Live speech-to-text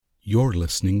You're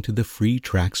listening to the free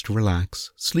Tracks to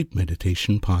Relax Sleep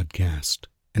Meditation podcast,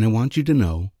 and I want you to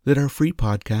know that our free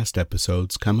podcast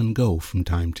episodes come and go from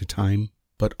time to time,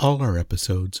 but all our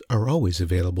episodes are always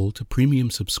available to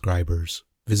premium subscribers.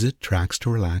 Visit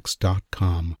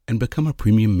trackstorelax.com and become a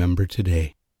premium member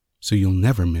today, so you'll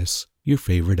never miss your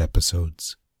favorite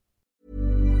episodes.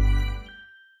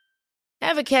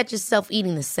 Ever catch yourself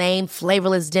eating the same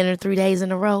flavorless dinner 3 days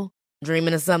in a row?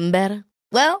 Dreaming of something better?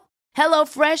 Well,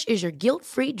 HelloFresh is your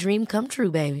guilt-free dream come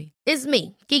true, baby. It's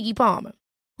me, Keke Palmer.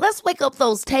 Let's wake up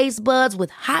those taste buds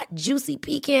with hot, juicy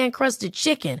pecan-crusted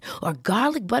chicken or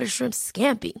garlic butter shrimp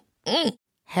scampi.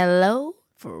 Hello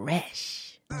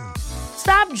Fresh.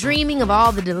 Stop dreaming of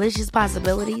all the delicious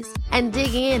possibilities and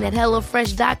dig in at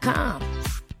HelloFresh.com.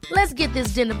 Let's get this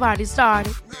dinner party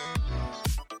started.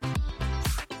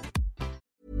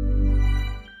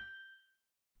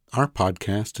 Our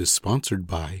podcast is sponsored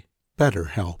by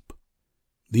BetterHelp.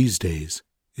 These days,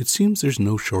 it seems there's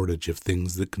no shortage of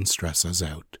things that can stress us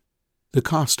out. The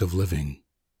cost of living,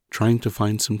 trying to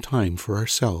find some time for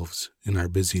ourselves in our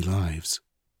busy lives,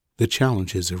 the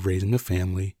challenges of raising a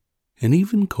family, and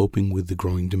even coping with the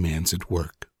growing demands at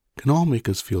work can all make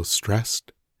us feel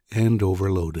stressed and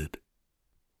overloaded.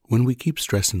 When we keep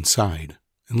stress inside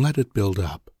and let it build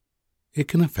up, it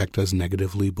can affect us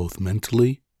negatively both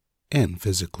mentally and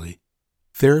physically.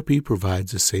 Therapy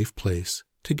provides a safe place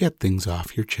to get things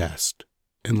off your chest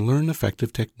and learn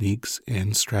effective techniques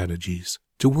and strategies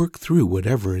to work through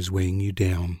whatever is weighing you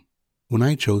down. When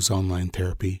I chose online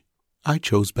therapy, I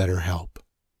chose BetterHelp,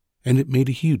 and it made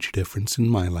a huge difference in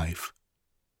my life.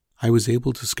 I was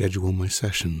able to schedule my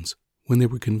sessions when they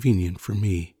were convenient for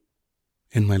me,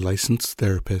 and my licensed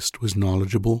therapist was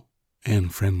knowledgeable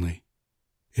and friendly.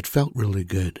 It felt really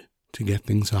good to get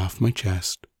things off my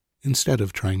chest instead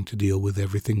of trying to deal with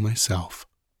everything myself.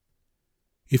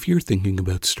 If you're thinking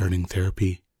about starting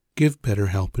therapy, give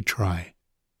BetterHelp a try.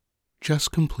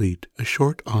 Just complete a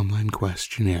short online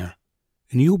questionnaire,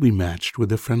 and you'll be matched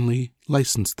with a friendly,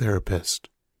 licensed therapist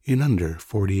in under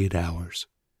 48 hours.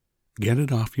 Get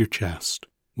it off your chest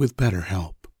with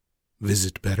BetterHelp.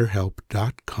 Visit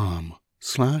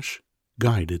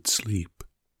betterhelp.com/guidedsleep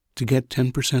to get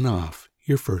 10% off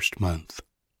your first month.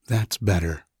 That's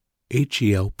better.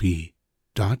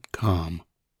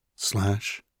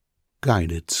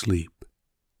 HELP.com/guidedsleep.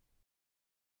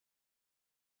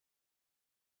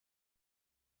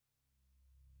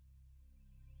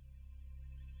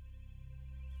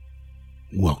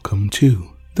 Welcome to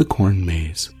The Corn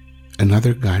Maze,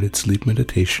 another guided sleep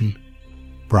meditation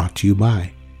brought to you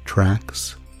by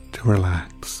Tracks to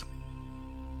Relax.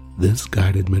 This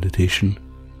guided meditation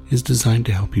is designed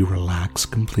to help you relax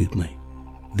completely.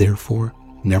 Therefore,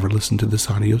 never listen to this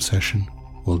audio session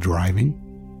while driving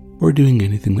or doing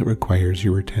anything that requires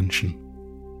your attention.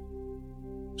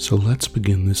 So let's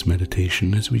begin this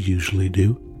meditation as we usually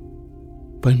do,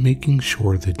 by making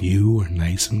sure that you are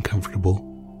nice and comfortable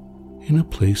in a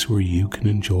place where you can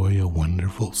enjoy a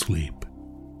wonderful sleep.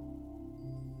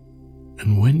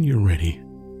 And when you're ready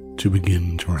to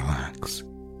begin to relax,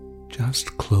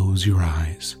 just close your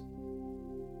eyes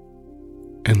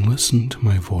and listen to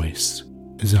my voice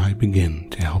as I begin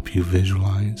to help you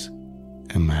visualize,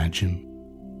 imagine,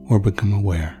 or become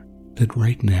aware that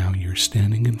right now you're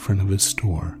standing in front of a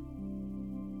store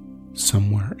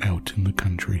somewhere out in the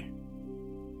country.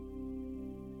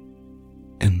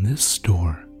 And this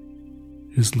store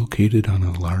is located on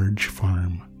a large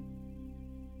farm.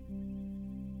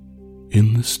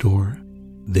 In the store,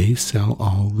 they sell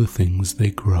all the things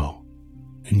they grow,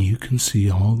 and you can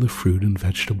see all the fruit and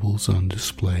vegetables on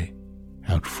display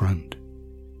out front.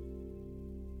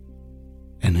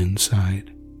 And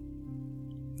inside,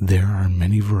 there are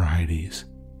many varieties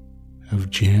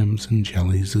of jams and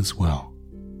jellies as well.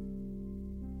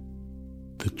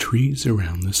 The trees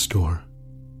around the store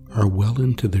are well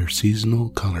into their seasonal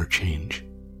color change,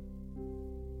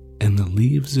 and the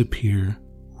leaves appear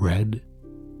red,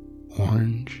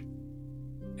 orange,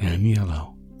 and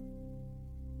yellow,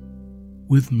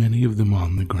 with many of them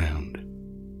on the ground.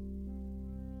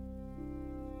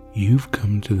 You've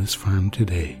come to this farm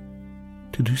today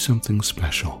to do something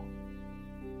special,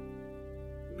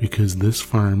 because this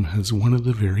farm has one of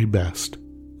the very best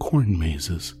corn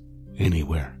mazes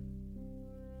anywhere.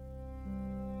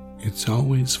 It's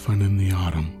always fun in the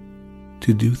autumn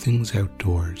to do things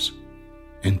outdoors,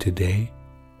 and today,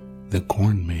 the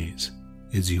corn maze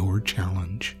is your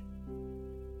challenge.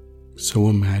 So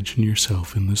imagine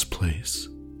yourself in this place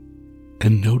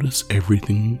and notice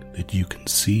everything that you can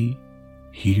see,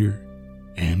 hear,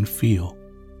 and feel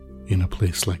in a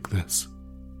place like this.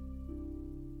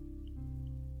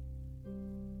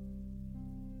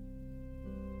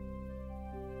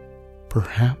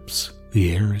 Perhaps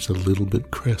the air is a little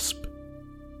bit crisp,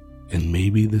 and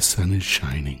maybe the sun is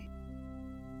shining.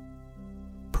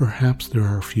 Perhaps there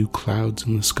are a few clouds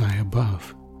in the sky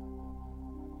above.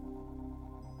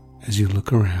 As you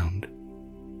look around,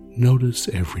 notice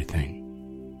everything.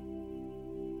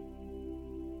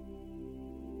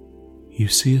 You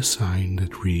see a sign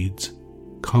that reads,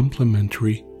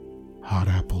 "Complimentary hot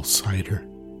apple cider,"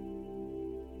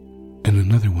 and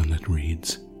another one that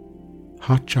reads,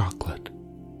 "Hot chocolate,"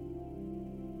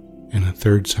 and a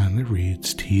third sign that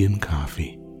reads, "Tea and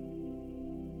coffee."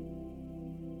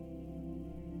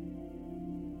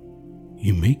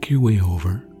 You make your way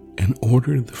over and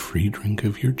order the free drink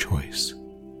of your choice.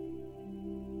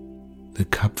 The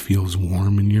cup feels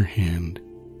warm in your hand,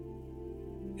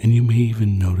 and you may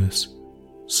even notice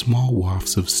small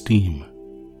wafts of steam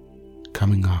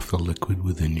coming off the liquid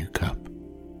within your cup.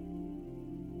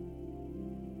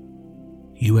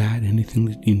 You add anything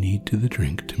that you need to the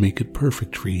drink to make it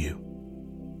perfect for you,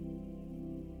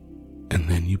 and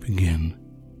then you begin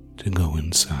to go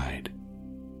inside,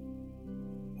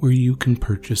 where you can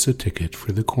purchase a ticket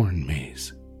for the corn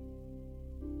maze.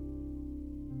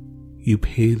 You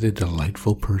pay the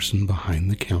delightful person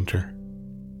behind the counter,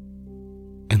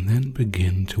 and then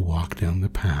begin to walk down the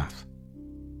path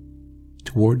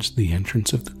towards the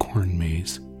entrance of the corn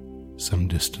maze some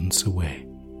distance away.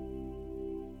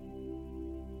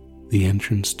 The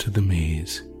entrance to the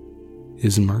maze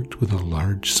is marked with a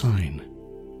large sign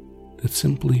that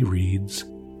simply reads,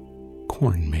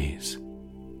 "Corn Maze."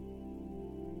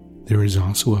 There is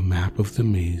also a map of the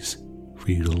maze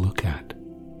for you to look at.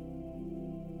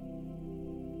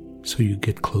 So you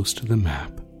get close to the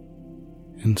map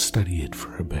and study it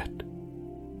for a bit.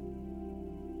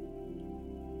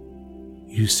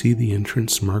 You see the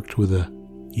entrance marked with a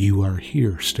 "You Are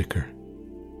Here" sticker.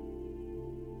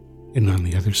 And on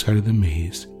the other side of the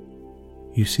maze,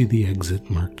 you see the exit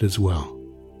marked as well.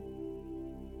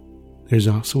 There's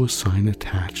also a sign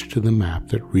attached to the map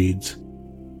that reads,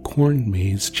 "Corn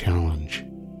Maze Challenge."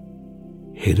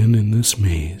 Hidden in this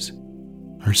maze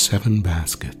are 7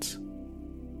 baskets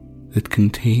that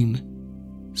contain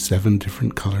 7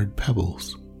 different colored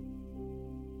pebbles.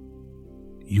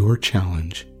 Your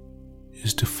challenge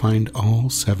is to find all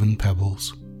 7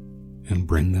 pebbles and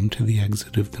bring them to the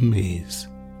exit of the maze.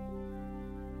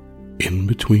 In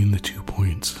between the 2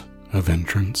 points of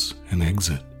entrance and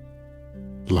exit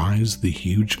lies the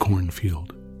huge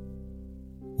cornfield,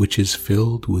 which is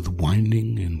filled with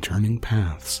winding and turning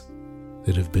paths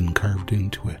that have been carved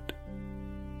into it.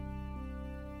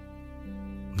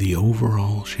 The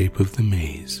overall shape of the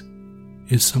maze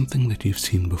is something that you've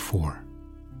seen before,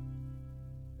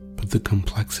 but the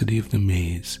complexity of the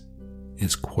maze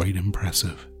is quite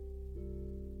impressive.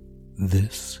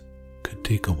 This could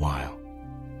take a while,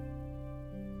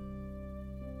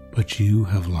 but you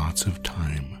have lots of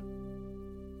time.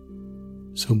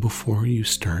 So before you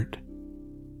start,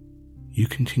 you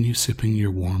continue sipping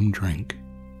your warm drink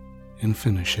and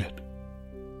finish it.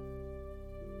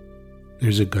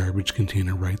 There's a garbage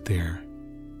container right there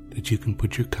that you can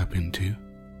put your cup into,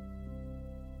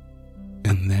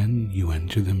 and then you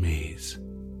enter the maze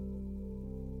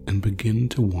and begin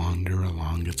to wander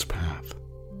along its path,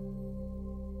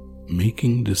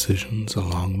 making decisions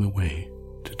along the way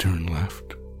to turn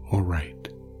left or right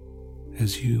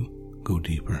as you go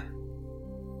deeper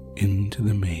into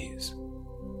the maze.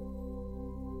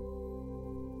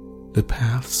 The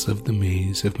paths of the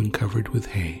maze have been covered with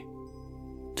hay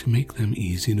to make them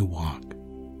easy to walk.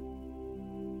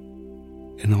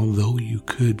 And although you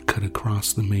could cut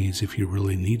across the maze if you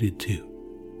really needed to,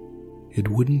 it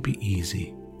wouldn't be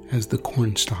easy as the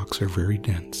corn stalks are very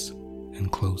dense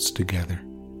and close together.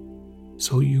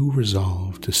 So you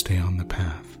resolve to stay on the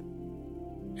path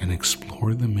and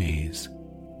explore the maze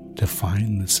to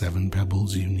find the 7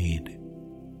 pebbles you need.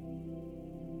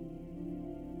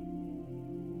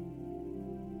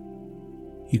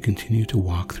 You continue to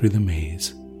walk through the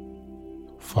maze,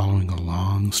 following a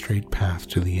long straight path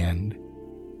to the end,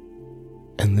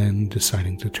 and then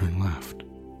deciding to turn left.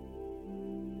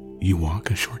 You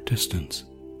walk a short distance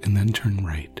and then turn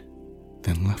right,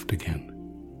 then left again,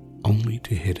 only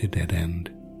to hit a dead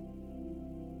end.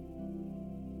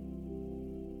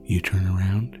 You turn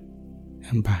around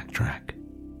and backtrack,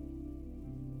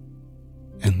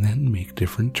 and then make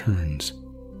different turns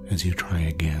as you try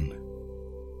again.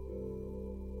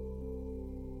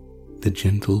 The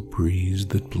gentle breeze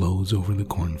that blows over the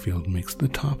cornfield makes the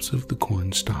tops of the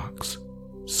corn stalks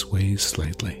sway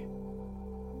slightly,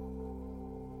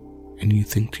 and you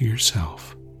think to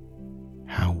yourself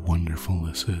how wonderful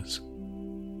this is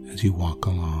as you walk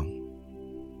along.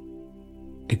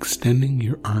 extending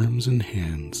your arms and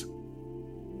hands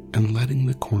and letting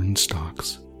the corn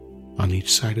stalks on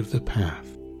each side of the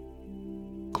path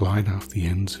glide off the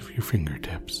ends of your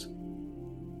fingertips.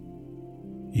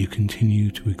 You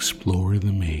continue to explore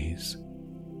the maze,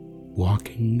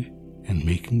 walking and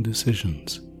making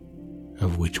decisions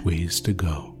of which ways to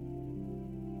go.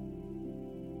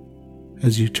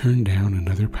 As you turn down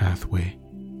another pathway,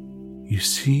 you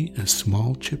see a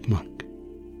small chipmunk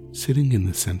sitting in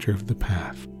the center of the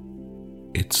path.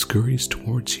 It scurries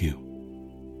towards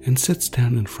you and sits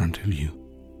down in front of you,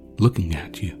 looking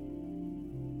at you.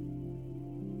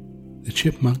 The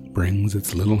chipmunk brings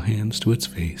its little hands to its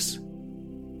face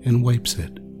and wipes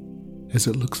it as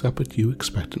it looks up at you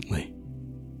expectantly.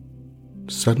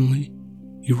 Suddenly,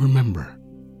 you remember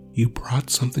you brought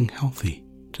something healthy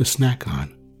to snack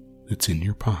on that's in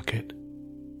your pocket.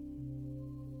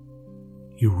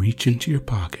 You reach into your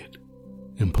pocket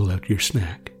and pull out your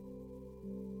snack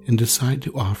and decide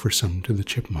to offer some to the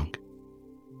chipmunk.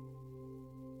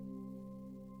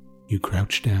 You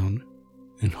crouch down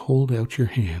and hold out your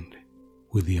hand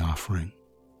with the offering,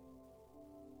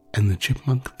 and the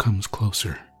chipmunk comes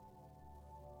closer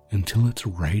until it's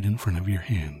right in front of your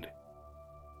hand.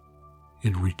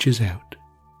 It reaches out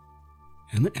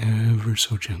and ever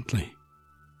so gently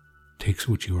takes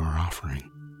what you are offering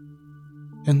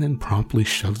and then promptly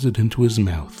shoves it into his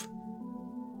mouth,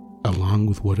 along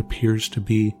with what appears to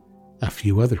be a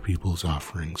few other people's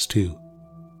offerings too.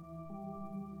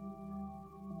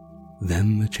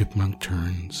 Then the chipmunk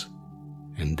turns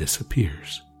and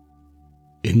disappears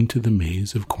into the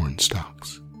maze of corn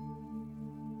stalks,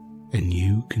 and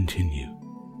you continue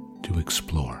to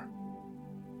explore.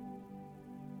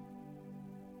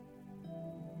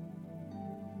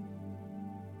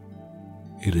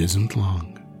 It isn't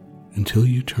long until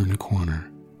you turn a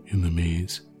corner in the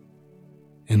maze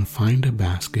and find a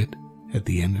basket at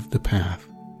the end of the path,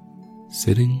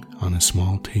 sitting on a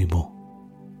small table.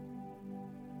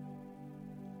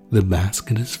 The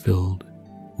basket is filled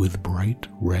with bright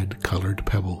red-colored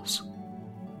pebbles,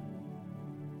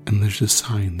 and there's a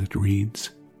sign that reads,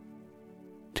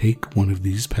 "Take one of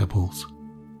these pebbles,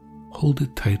 hold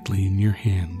it tightly in your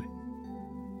hand.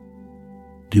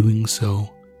 Doing so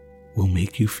will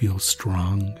make you feel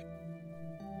strong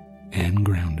and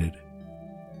grounded,"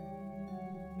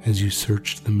 as you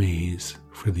search the maze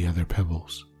for the other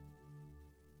pebbles.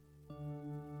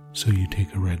 So you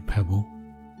take a red pebble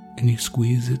and you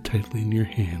squeeze it tightly in your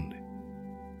hand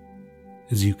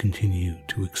as you continue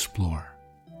to explore.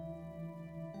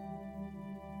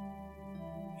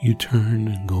 You turn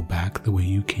and go back the way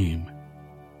you came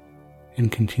and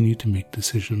continue to make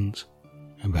decisions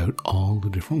about all the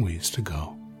different ways to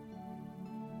go.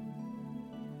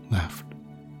 Left,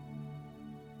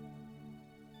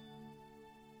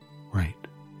 right,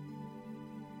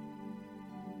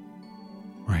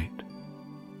 right,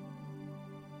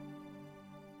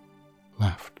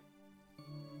 left,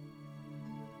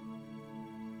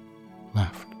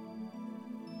 left.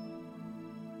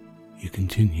 You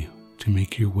continue to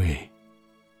make your way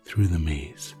through the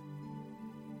maze.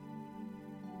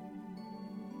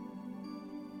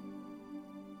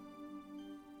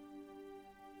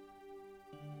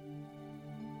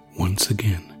 Once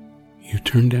again, you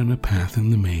turn down a path in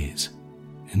the maze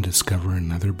and discover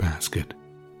another basket.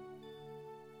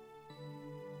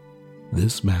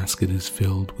 This basket is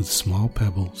filled with small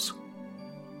pebbles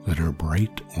that are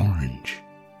bright orange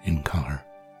in color.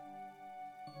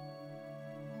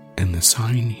 And the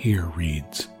sign here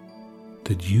reads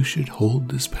that you should hold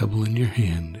this pebble in your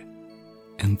hand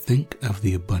and think of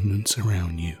the abundance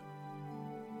around you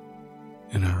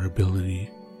and our ability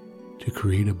to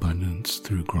create abundance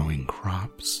through growing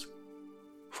crops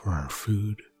for our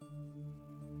food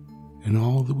and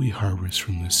all that we harvest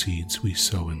from the seeds we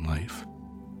sow in life.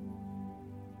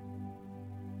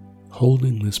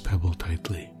 Holding this pebble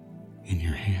tightly in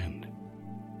your hand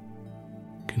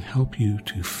can help you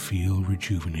to feel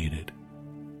rejuvenated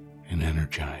and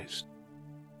energized,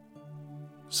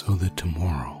 so that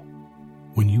tomorrow,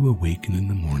 when you awaken in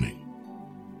the morning,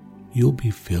 you'll be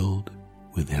filled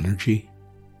with energy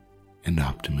and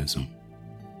optimism.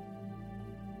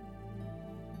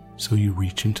 So you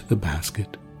reach into the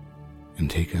basket and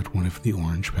take out one of the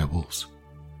orange pebbles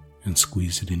and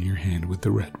squeeze it in your hand with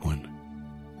the red one,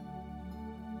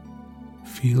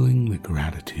 feeling the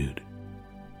gratitude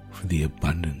for the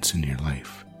abundance in your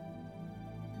life,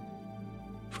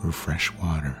 for fresh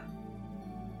water,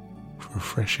 for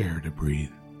fresh air to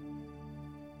breathe,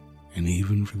 and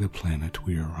even for the planet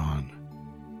we are on.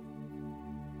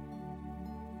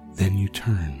 Then you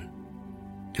turn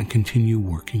and continue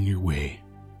working your way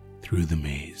through the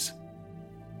maze.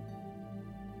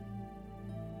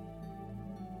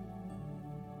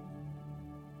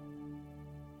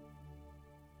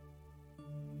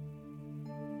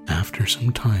 After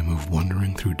some time of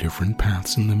wandering through different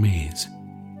paths in the maze,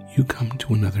 you come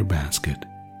to another basket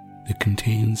that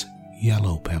contains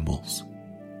yellow pebbles.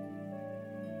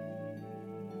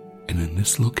 And in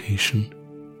this location,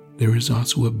 there is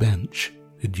also a bench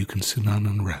that you can sit on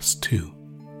and rest too.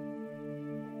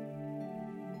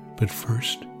 But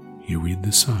first, you read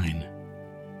the sign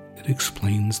that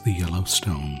explains the yellow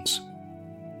stones.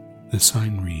 The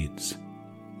sign reads,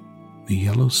 "The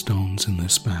yellow stones in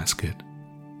this basket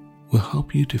will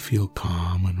help you to feel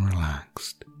calm and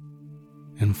relaxed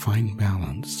and find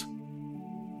balance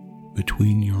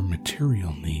between your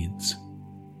material needs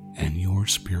and your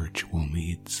spiritual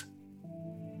needs.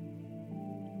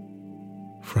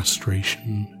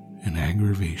 Frustration and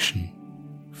aggravation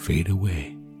fade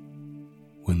away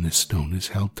when this stone is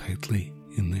held tightly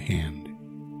in the hand."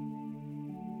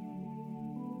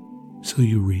 So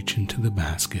you reach into the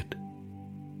basket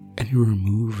and you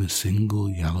remove a single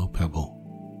yellow pebble.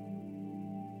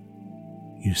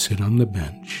 You sit on the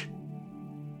bench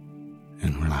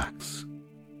and relax,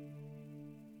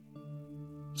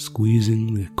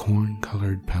 squeezing the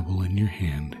corn-colored pebble in your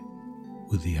hand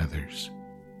with the others.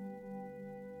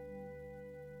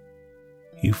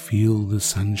 You feel the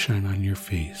sunshine on your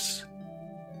face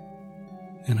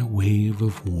and a wave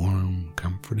of warm,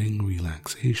 comforting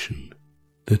relaxation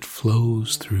that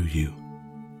flows through you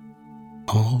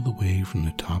all the way from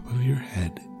the top of your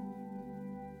head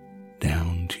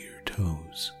down to your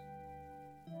toes.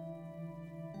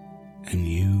 And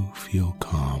you feel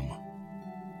calm.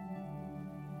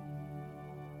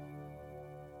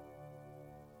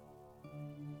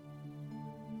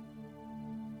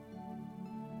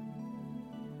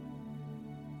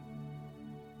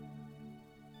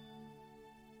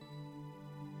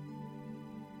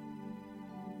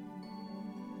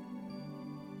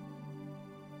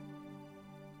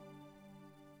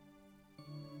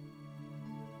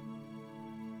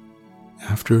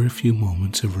 After a few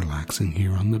moments of relaxing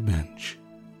here on the bench,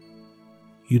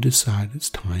 you decide it's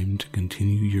time to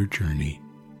continue your journey.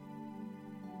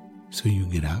 So you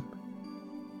get up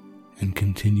and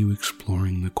continue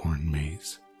exploring the corn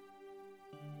maze,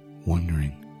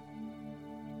 wondering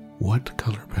what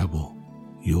color pebble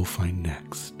you'll find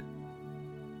next.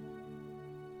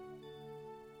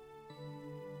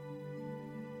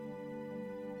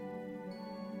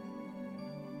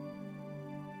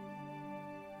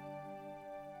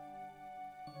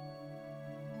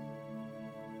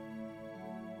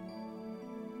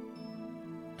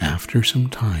 After some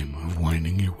time of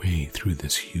winding your way through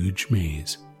this huge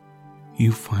maze,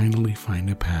 you finally find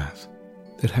a path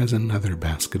that has another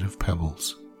basket of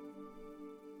pebbles.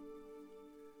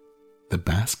 The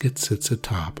basket sits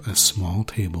atop a small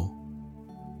table,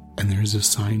 and there's a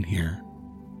sign here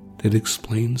that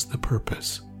explains the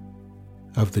purpose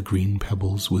of the green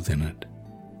pebbles within it.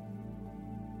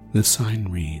 The sign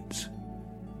reads,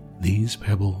 "These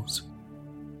pebbles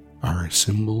are a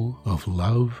symbol of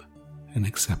love and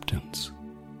acceptance.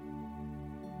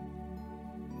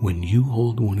 When you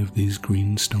hold one of these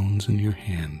green stones in your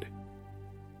hand,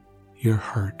 your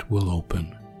heart will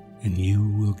open and you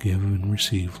will give and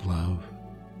receive love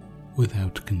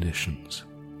without conditions."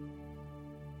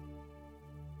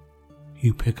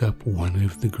 You pick up one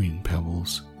of the green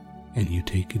pebbles and you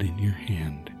take it in your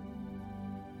hand.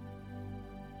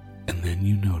 And then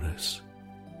you notice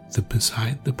that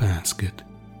beside the basket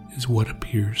is what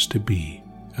appears to be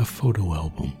a photo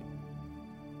album.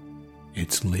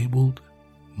 It's labeled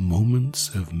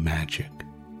Moments of Magic.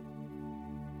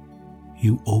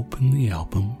 You open the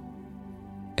album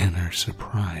and are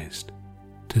surprised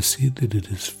to see that it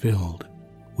is filled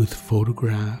with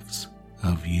photographs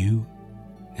of you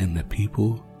and the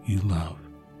people you love,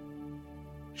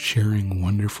 sharing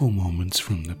wonderful moments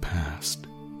from the past.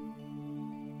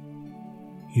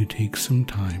 You take some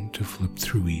time to flip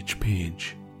through each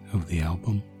page of the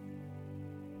album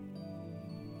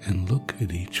and look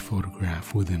at each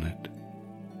photograph within it,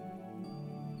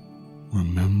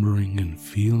 remembering and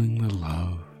feeling the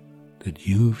love that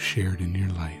you have shared in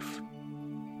your life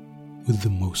with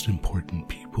the most important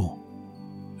people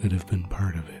that have been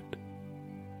part of it.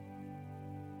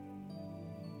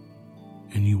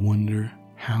 And you wonder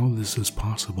how this is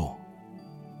possible.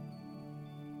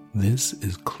 This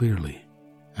is clearly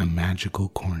a magical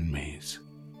corn maze.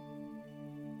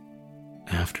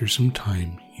 After some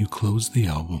time, you close the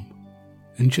album,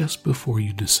 and just before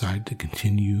you decide to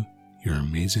continue your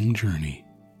amazing journey,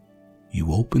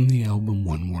 you open the album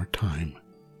one more time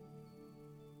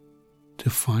to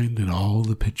find that all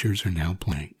the pictures are now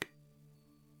blank.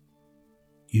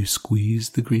 You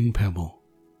squeeze the green pebble,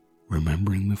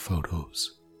 remembering the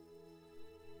photos,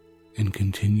 and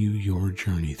continue your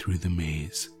journey through the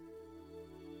maze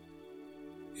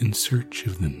in search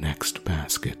of the next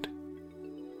basket.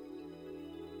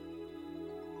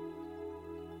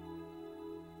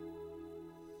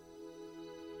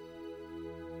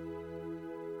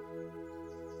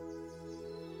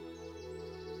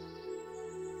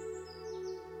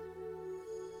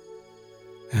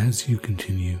 As you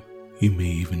continue, you may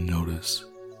even notice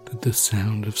that the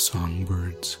sound of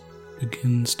songbirds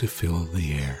begins to fill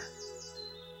the air.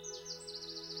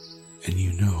 And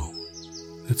you know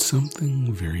that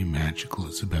something very magical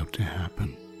is about to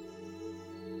happen.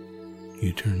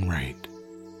 You turn right,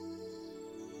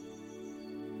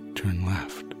 turn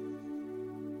left,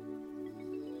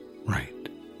 right,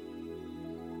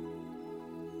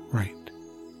 right.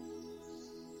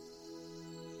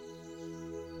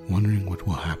 Wondering what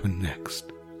will happen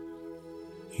next,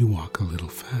 you walk a little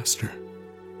faster.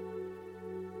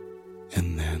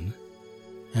 And then,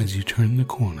 as you turn the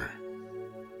corner,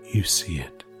 you see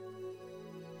it.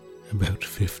 About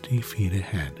 50 feet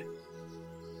ahead.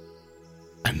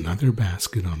 Another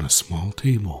basket on a small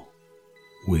table,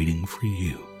 waiting for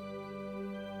you.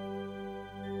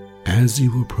 As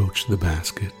you approach the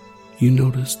basket, you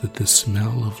notice that the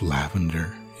smell of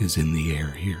lavender is in the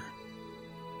air here,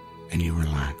 and you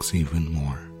relax even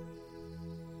more.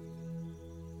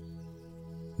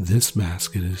 This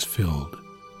basket is filled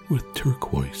with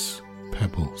turquoise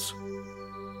pebbles,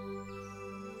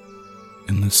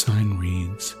 and the sign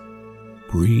reads,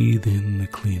 "Breathe in the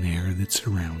clean air that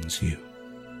surrounds you."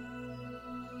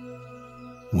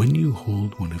 When you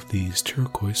hold one of these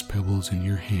turquoise pebbles in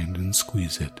your hand and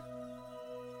squeeze it,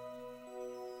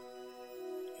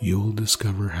 you'll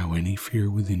discover how any fear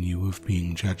within you of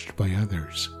being judged by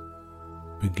others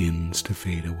begins to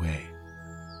fade away.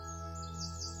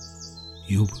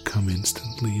 You'll become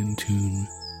instantly in tune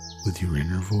with your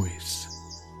inner voice,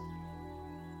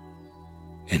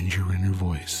 and your inner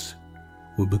voice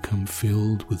will become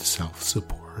filled with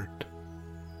self-support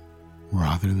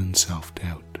rather than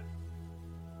self-doubt,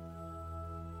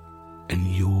 and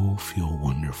you'll feel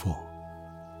wonderful.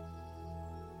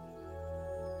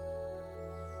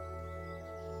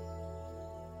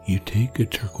 You take a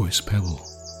turquoise pebble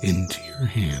into your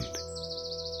hand,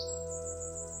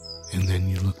 and then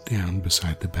you look down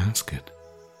beside the basket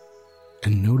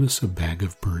and notice a bag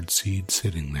of birdseed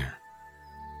sitting there.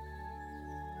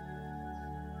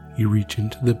 You reach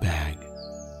into the bag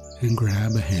and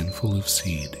grab a handful of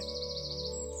seed.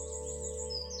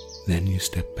 Then you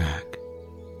step back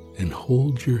and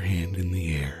hold your hand in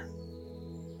the air.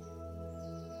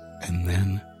 And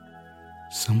then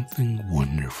something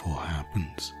wonderful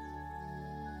happens.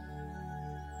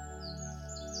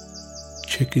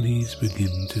 Chickadees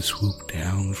begin to swoop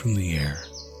down from the air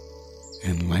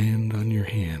and land on your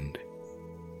hand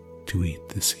to eat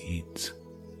the seeds.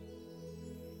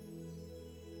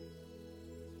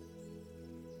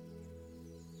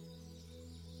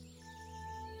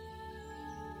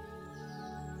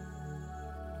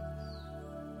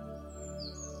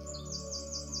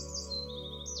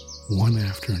 One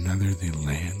after another they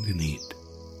land and eat,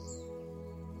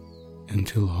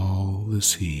 until all the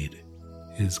seed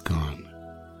is gone.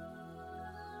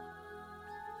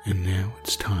 And now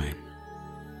it's time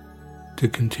to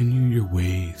continue your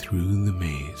way through the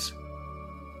maze.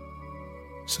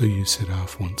 So you set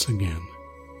off once again,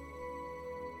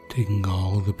 taking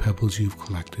all the pebbles you've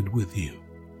collected with you.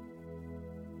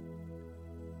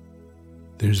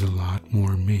 There's a lot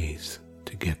more maze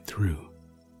to get through.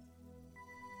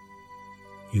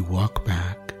 You walk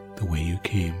back the way you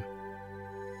came,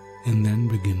 and then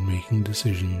begin making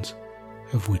decisions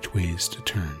of which ways to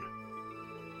turn.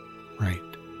 Right.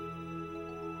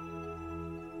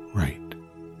 Right.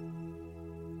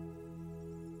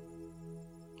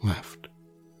 Left.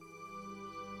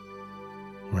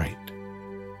 Right.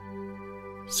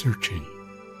 Searching,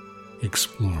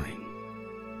 exploring,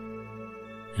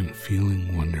 and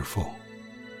feeling wonderful.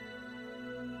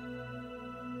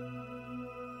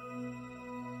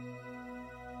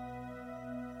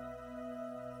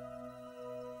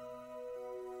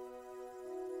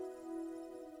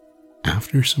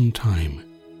 After some time,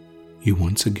 you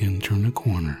once again turn a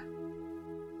corner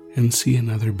and see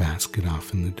another basket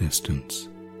off in the distance.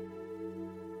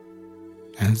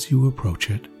 As you approach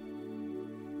it,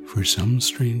 for some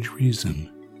strange reason,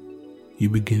 you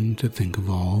begin to think of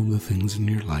all the things in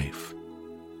your life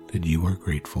that you are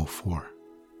grateful for.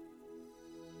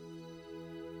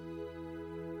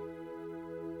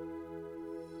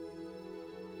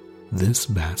 This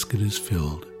basket is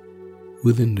filled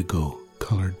with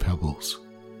indigo-colored pebbles,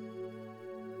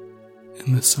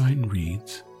 and the sign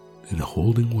reads that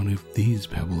holding one of these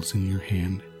pebbles in your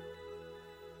hand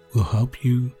will help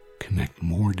you connect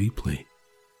more deeply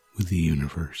with the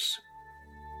universe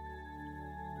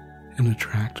and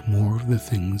attract more of the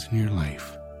things in your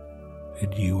life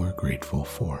that you are grateful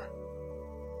for.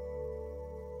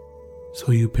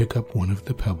 So you pick up one of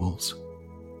the pebbles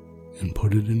and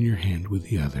put it in your hand with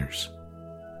the others,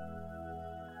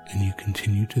 and you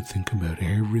continue to think about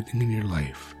everything in your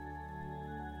life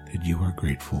that you are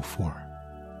grateful for.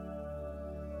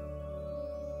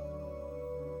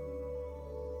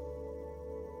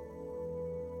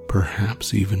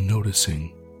 Perhaps even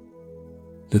noticing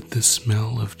that the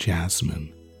smell of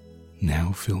jasmine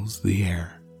now fills the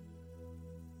air.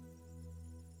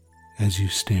 As you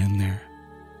stand there,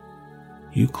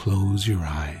 you close your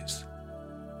eyes,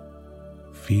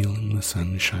 feeling the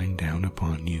sun shine down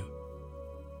upon you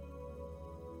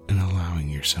and allowing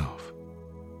yourself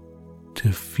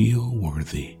to feel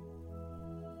worthy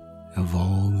of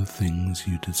all the things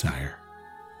you desire.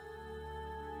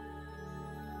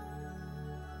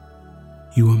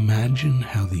 You imagine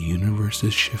how the universe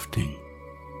is shifting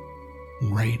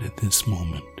right at this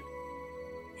moment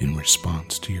in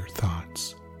response to your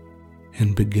thoughts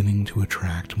and beginning to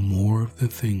attract more of the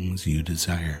things you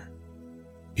desire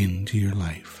into your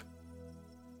life.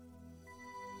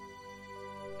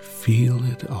 Feel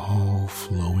it all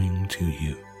flowing to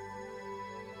you.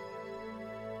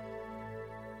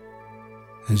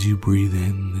 As you breathe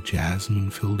in the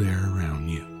jasmine-filled air around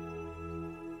you,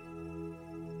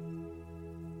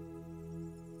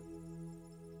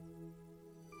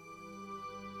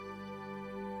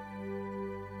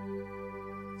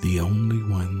 the only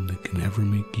one that can ever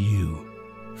make you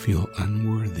feel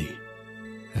unworthy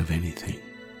of anything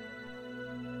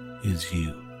is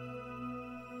you.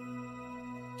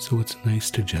 So it's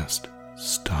nice to just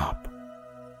stop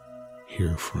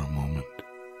here for a moment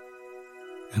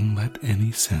and let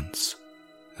any sense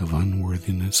of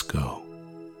unworthiness go.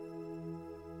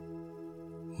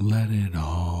 Let it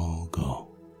all go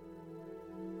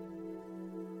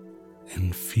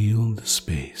and feel the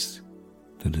space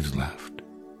that is left.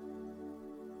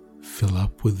 Fill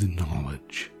up with the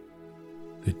knowledge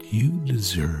that you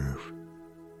deserve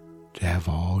to have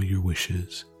all your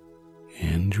wishes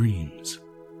and dreams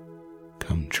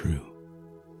come true.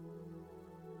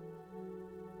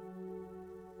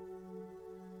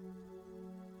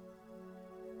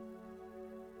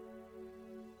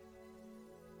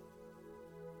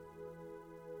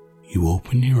 You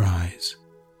open your eyes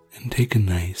and take a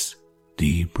nice,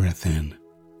 deep breath in.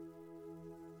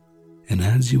 And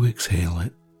as you exhale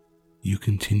it, you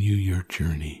continue your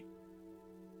journey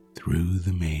through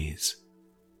the maze.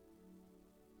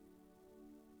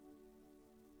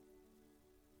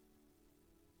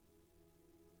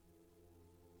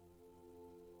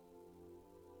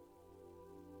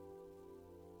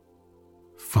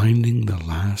 Finding the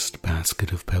last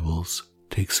basket of pebbles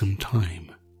takes some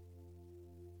time.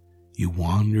 You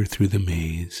wander through the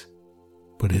maze,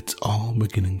 but it's all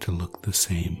beginning to look the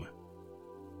same.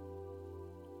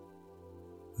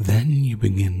 Then you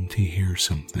begin to hear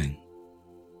something.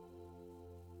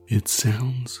 It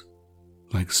sounds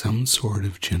like some sort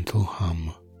of gentle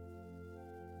hum.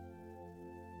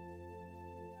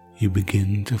 You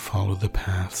begin to follow the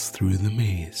paths through the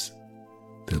maze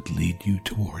that lead you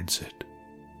towards it.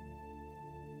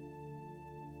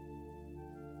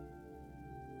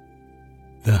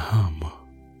 The hum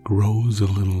grows a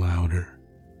little louder,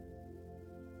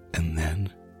 and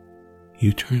then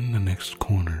you turn the next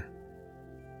corner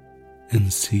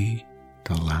and see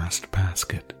the last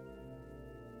basket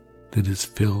that is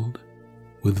filled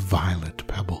with violet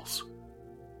pebbles.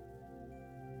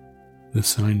 The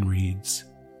sign reads,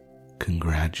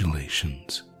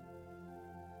 "Congratulations,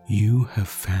 you have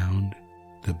found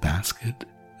the basket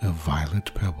of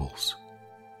violet pebbles."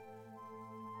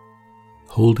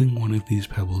 Holding one of these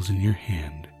pebbles in your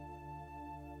hand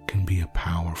can be a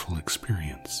powerful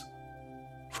experience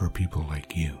for people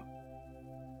like you.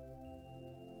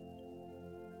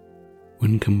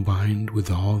 When combined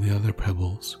with all the other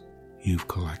pebbles you've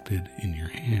collected in your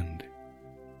hand,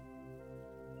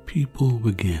 people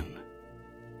begin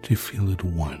to feel at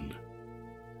one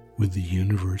with the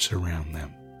universe around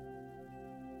them,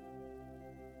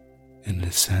 and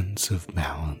a sense of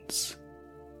balance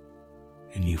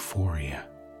and euphoria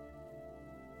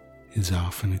is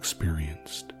often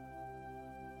experienced.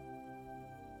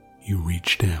 You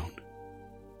reach down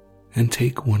and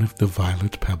take one of the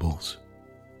violet pebbles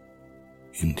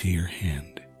into your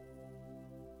hand.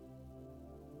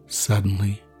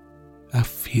 Suddenly, a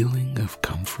feeling of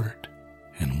comfort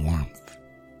and warmth,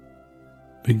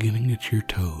 beginning at your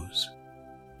toes,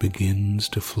 begins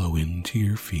to flow into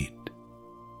your feet,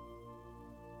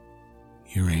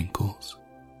 your ankles,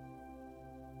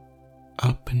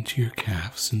 up into your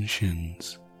calves and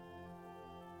shins,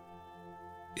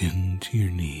 into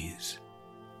your knees,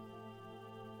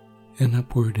 and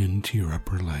upward into your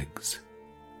upper legs.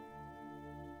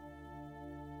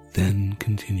 Then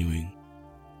continuing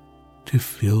to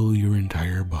fill your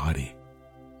entire body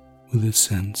with a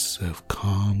sense of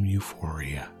calm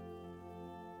euphoria.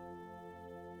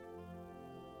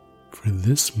 For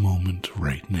this moment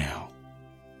right now,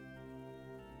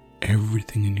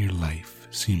 everything in your life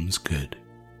seems good.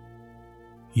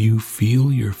 You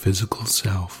feel your physical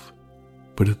self,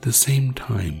 but at the same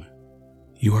time,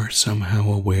 you are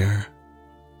somehow aware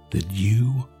that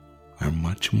you are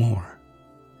much more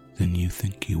than you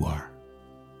think you are.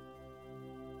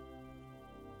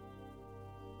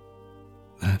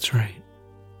 That's right.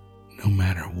 No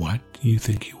matter what you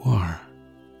think you are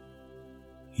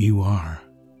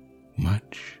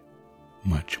much,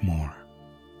 much more.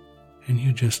 And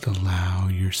you just allow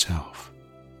yourself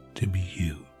to be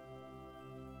you,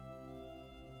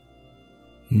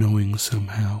 knowing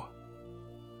somehow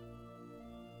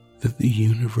that the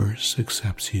universe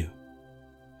accepts you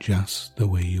just the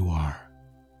way you are.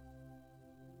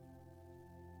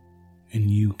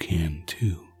 And you can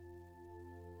too.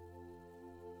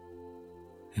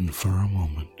 And for a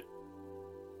moment,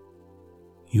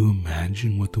 you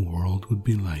imagine what the world would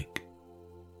be like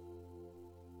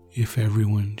if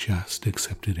everyone just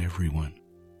accepted everyone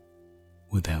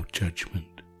without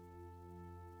judgment,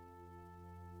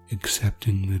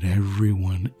 accepting that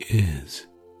everyone is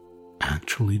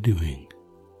actually doing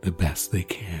the best they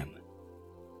can,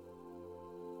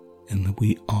 and that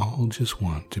we all just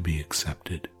want to be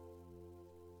accepted.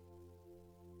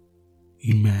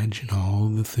 Imagine all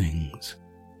the things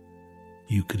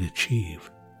you could achieve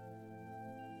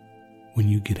when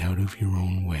you get out of your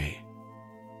own way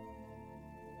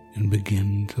and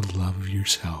begin to love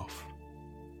yourself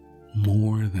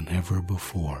more than ever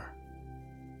before.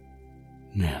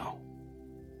 Now,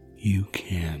 you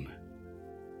can.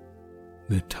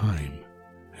 The time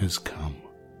has come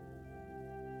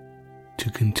to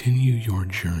continue your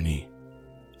journey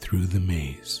through the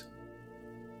maze.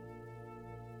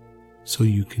 So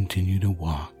you continue to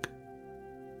walk,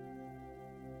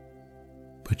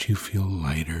 but you feel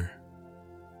lighter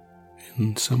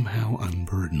and somehow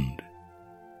unburdened.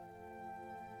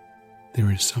 There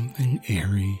is something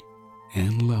airy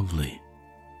and lovely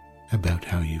about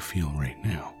how you feel right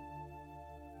now.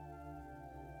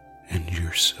 And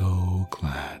you're so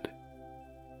glad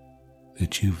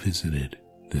that you visited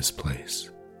this place,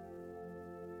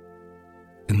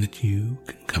 and that you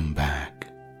can come back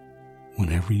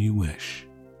whenever you wish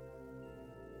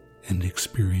and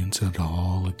experience it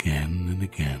all again and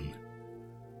again,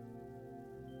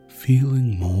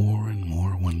 feeling more and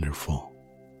more wonderful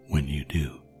when you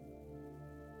do.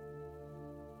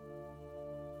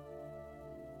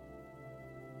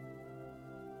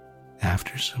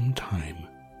 After some time,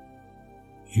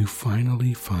 you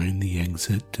finally find the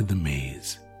exit to the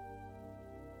maze.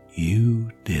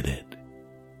 You did it.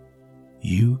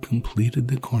 You completed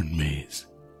the corn maze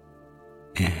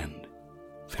and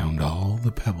found all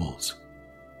the pebbles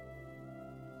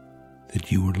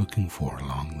that you were looking for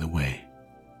along the way.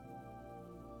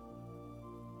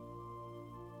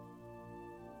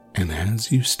 And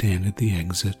as you stand at the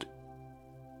exit,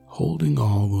 holding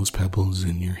all those pebbles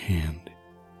in your hand,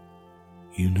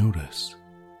 you notice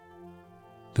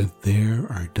that there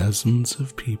are dozens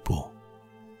of people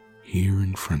here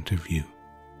in front of you.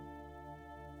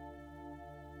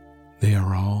 They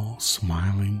are all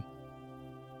smiling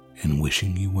and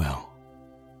wishing you well.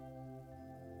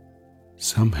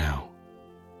 Somehow,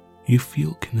 you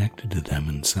feel connected to them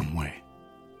in some way.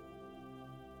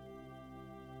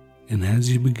 And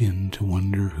as you begin to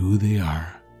wonder who they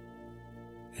are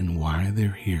and why they're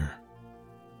here,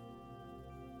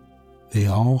 they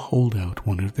all hold out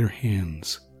one of their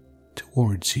hands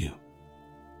towards you.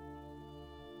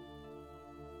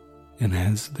 And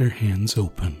as their hands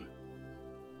open,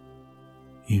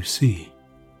 you see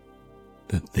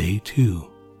that they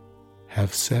too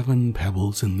have 7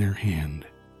 pebbles in their hand.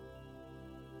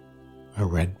 A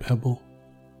red pebble,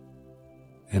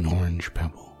 an orange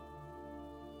pebble,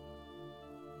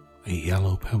 a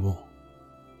yellow pebble,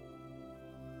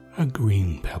 a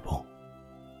green pebble,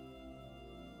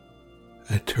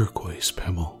 a turquoise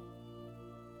pebble,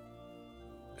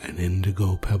 an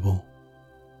indigo pebble,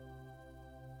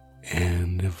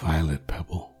 and a violet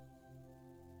pebble.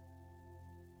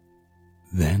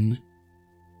 Then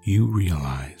you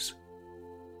realize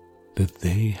that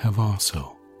they have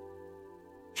also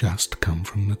just come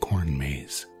from the corn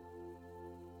maze,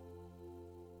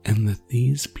 and that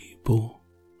these people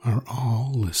are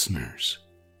all listeners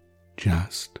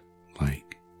just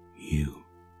like you.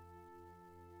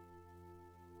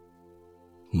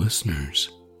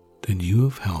 Listeners that you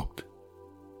have helped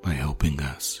by helping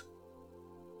us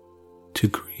to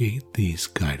create these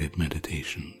guided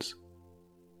meditations.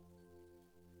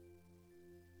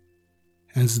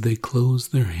 As they close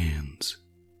their hands,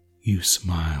 you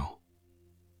smile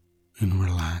and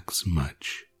relax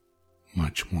much,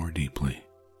 much more deeply,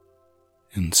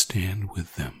 and stand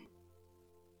with them.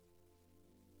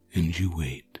 And you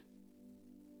wait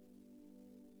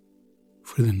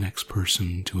for the next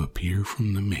person to appear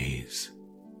from the maze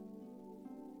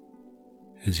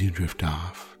as you drift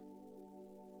off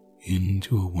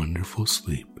into a wonderful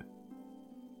sleep,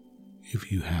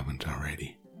 if you haven't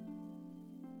already.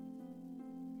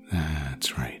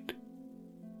 That's right.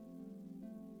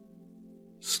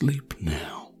 Sleep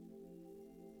now.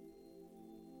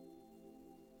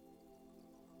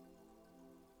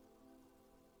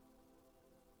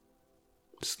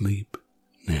 Sleep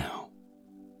now.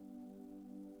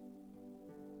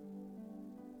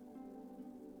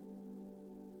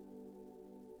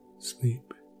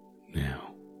 Sleep